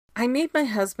I made my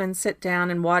husband sit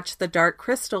down and watch The Dark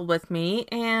Crystal with me,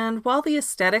 and while the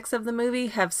aesthetics of the movie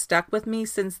have stuck with me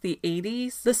since the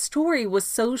 80s, the story was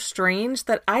so strange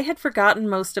that I had forgotten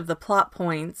most of the plot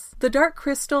points. The Dark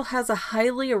Crystal has a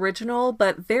highly original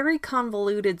but very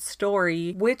convoluted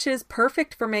story, which is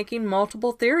perfect for making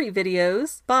multiple theory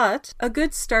videos, but a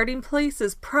good starting place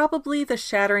is probably the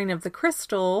shattering of the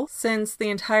crystal, since the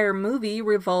entire movie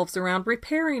revolves around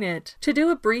repairing it. To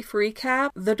do a brief recap,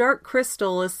 The Dark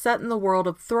Crystal is set in the world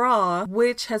of Thra,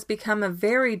 which has become a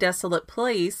very desolate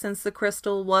place since the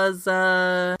crystal was,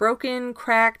 broken,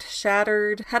 cracked,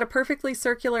 shattered, had a perfectly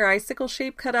circular icicle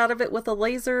shape cut out of it with a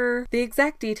laser. The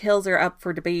exact details are up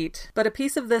for debate, but a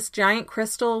piece of this giant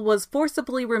crystal was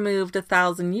forcibly removed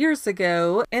 1,000 years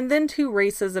ago, and then two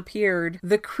races appeared.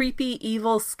 The creepy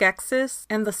evil Skeksis,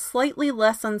 and the slightly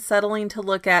less unsettling to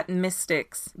look at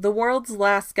Mystics. The world's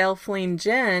last Gelfling,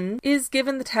 Jin, is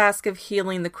given the task of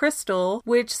healing the crystal,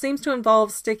 which seems to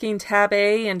involve sticking tab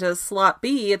A into slot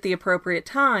B at the appropriate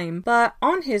time. But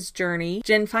on his journey,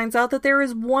 Jin finds out that there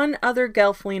is one other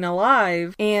Gelfling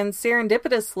alive, and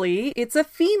serendipitously, it's a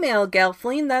female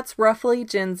Gelfling that's roughly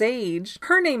Jin's age.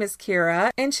 Her name is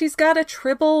Kira, and she's got a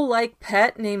Tribble-like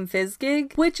pet named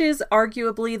Fizzgig, which is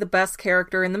arguably the best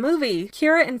character in the movie.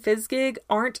 Kira and Fizzgig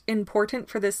aren't important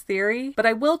for this theory, but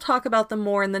I will talk about them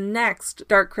more in the next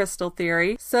Dark Crystal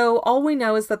theory, so all we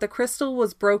know is that the crystal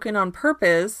was broken on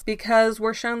purpose because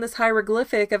we're shown this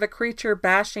hieroglyphic of a creature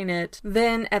bashing it.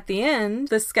 Then, at the end,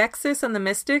 the Skeksis and the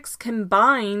Mystics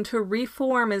combine to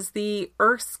reform as the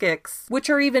Urskiks, which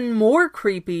are even more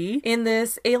creepy in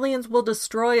this aliens will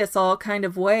destroy us all kind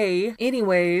of way.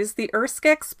 Anyways, the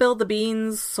Urskiks spilled the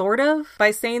beans, sort of,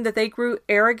 by saying that they grew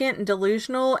arrogant and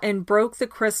delusional and broke the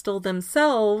crystal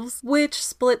themselves, which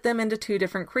split them into two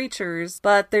different creatures.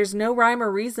 But there's no rhyme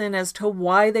or reason as to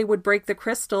why they would break the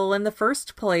crystal in the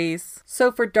first place.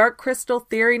 So for Dark Crystal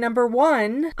theory number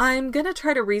 1, I'm gonna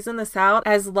try to reason this out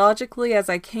as logically as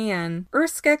I can.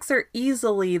 Urskiks are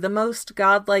easily the most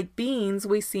godlike beings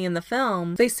we see in the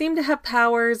film. They seem to have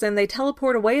powers and they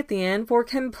teleport away at the end for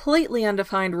completely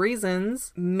undefined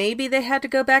reasons. Maybe they had to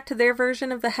go back to their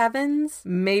version of the heavens?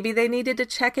 Maybe they needed to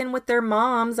check in with their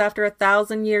moms after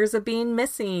 1,000 years of being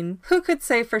missing. Who could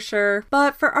say for sure?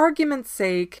 But for argument's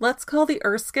sake, let's call the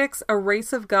Urskiks a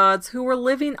race of gods who were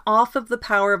living off of the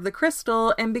power of the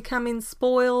crystal and becoming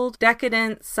spoiled,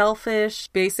 decadent, selfish,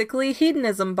 basically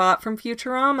hedonism bot from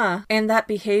Futurama. And that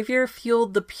behavior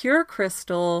fueled the pure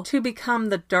crystal to become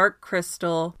the dark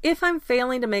crystal. If I'm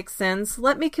failing to make sense,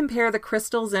 let me compare the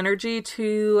crystal's energy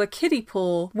to a kiddie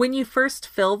pool. When you first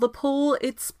fill the pool,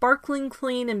 it's sparkling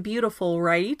clean and beautiful,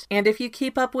 right? And if you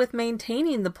keep up with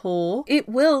maintaining the pool, it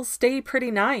will stay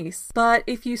pretty nice. But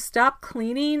if you stop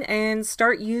cleaning and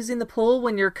start using the pool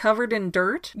when you're covered in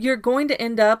dirt, you're going to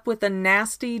end up with a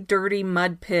nasty, dirty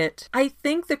mud pit. I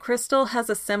think the crystal has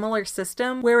a similar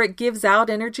system where it gives out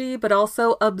energy but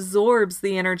also absorbs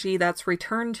the energy that's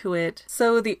returned to it.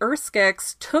 So the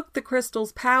Urskiks took the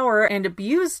crystal's power and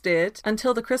abused it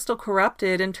until the crystal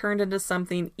corrupted and turned into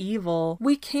something evil.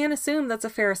 We can assume that's a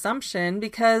fair assumption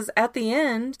because at the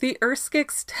end, the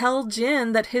Urskiks tell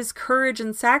Jin that his courage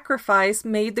and sacrifice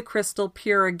made the crystal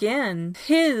pure again.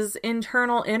 His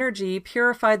internal energy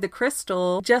purified the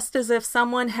crystal just as if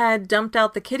someone had dumped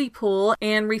out the kiddie pool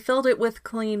and refilled it with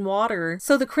clean water.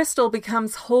 So the crystal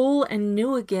becomes whole and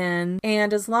new again,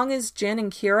 and as long as Jin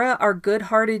and Kira are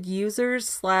good-hearted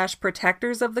users /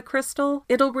 protectors of the crystal,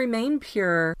 it'll remain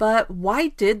pure. But why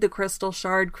did the crystal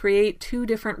shard create two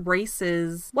different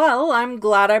races? Well, I'm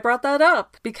glad I brought that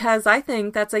up, because I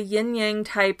think that's a yin-yang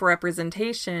type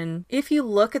representation. If you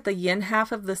look at the yin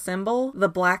half of the symbol, the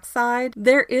black side,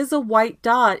 there is a white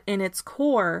dot in its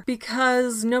core,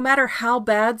 because no matter how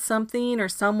bad something or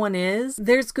someone is,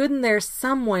 there's good in there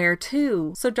somewhere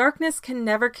too. So darkness can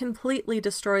never completely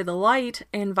destroy the light,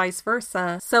 and vice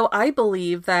versa. So I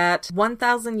believe that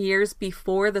 1,000 years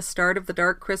before the start of the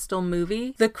Dark Crystal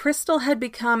movie, the crystal had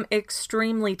become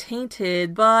extremely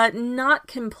tainted, but not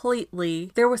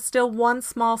completely. There was still one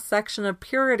small section of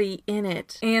purity in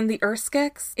it. And the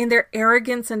Urskiks, in their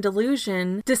arrogance and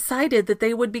delusion, decided that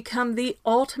they would become the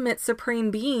ultimate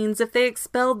supreme beings if they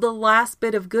expelled the last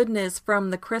bit of goodness from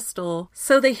the crystal.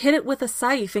 So they hit it with a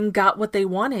scythe and got what they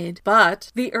wanted.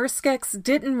 But the Urskiks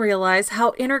didn't realize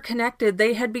how interconnected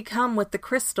they had become with the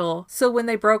crystal. So when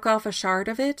they broke off a shard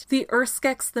of it, the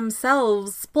Urskiks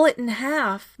themselves split in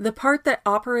half. The part that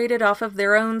operated off of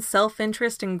their own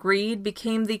self-interest and greed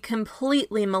became the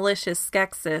completely malicious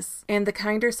Skeksis, and the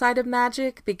kinder side of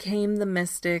magic became the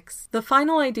Mystics. The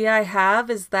final idea I have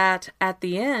is that, at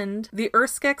the end, the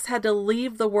Urskiks had to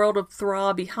leave the world of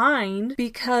Thra behind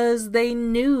because they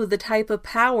knew the type of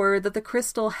power that the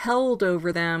crystal held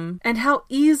over them, and how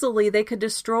easily they could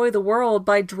destroy the world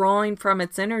by drawing from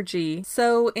its energy.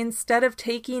 So instead of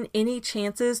taking any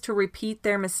chances to repeat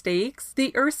their mistakes,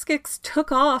 the Urskiks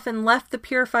took off and left the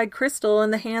purified crystal in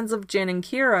the hands of Jin and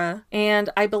Kira. And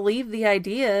I believe the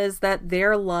idea is that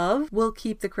their love will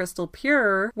keep the crystal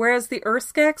pure, whereas the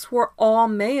Urskiks were all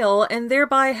male and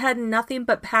thereby had nothing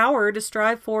but power to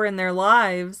strive for in their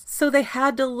lives. So they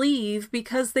had to leave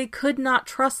because they could not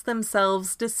trust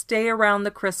themselves to stay around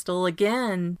the crystal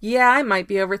again. Yeah, I might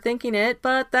be overthinking it,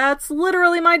 but that's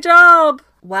literally my job!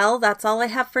 Well, that's all I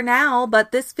have for now,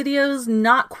 but this video's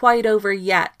not quite over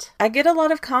yet. I get a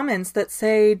lot of comments that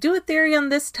say, do a theory on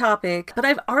this topic, but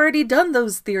I've already done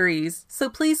those theories. So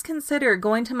please consider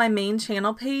going to my main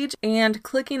channel page and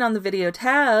clicking on the video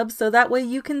tab so that way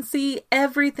you can see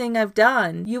everything I've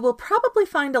done. You will probably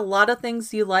find a lot of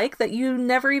things you like that you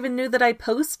never even knew that I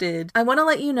posted. I want to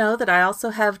let you know that I also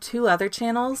have 2 other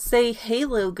channels, Say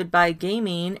Halo Goodbye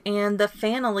Gaming and the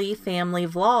Fanily Family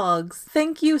Vlogs.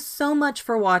 Thank you so much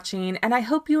for watching, and I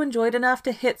hope you enjoyed enough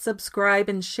to hit subscribe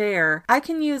and share. I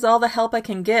can use all the help I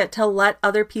can get to let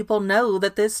other people know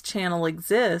that this channel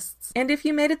exists. And if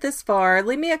you made it this far,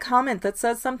 leave me a comment that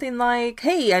says something like,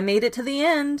 hey, I made it to the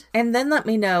end, and then let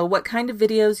me know what kind of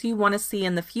videos you want to see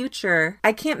in the future.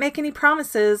 I can't make any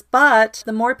promises, but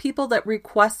the more people that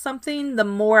request something, the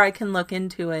more I can look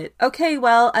into it. Okay,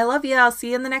 well, I love you. I'll see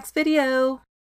you in the next video.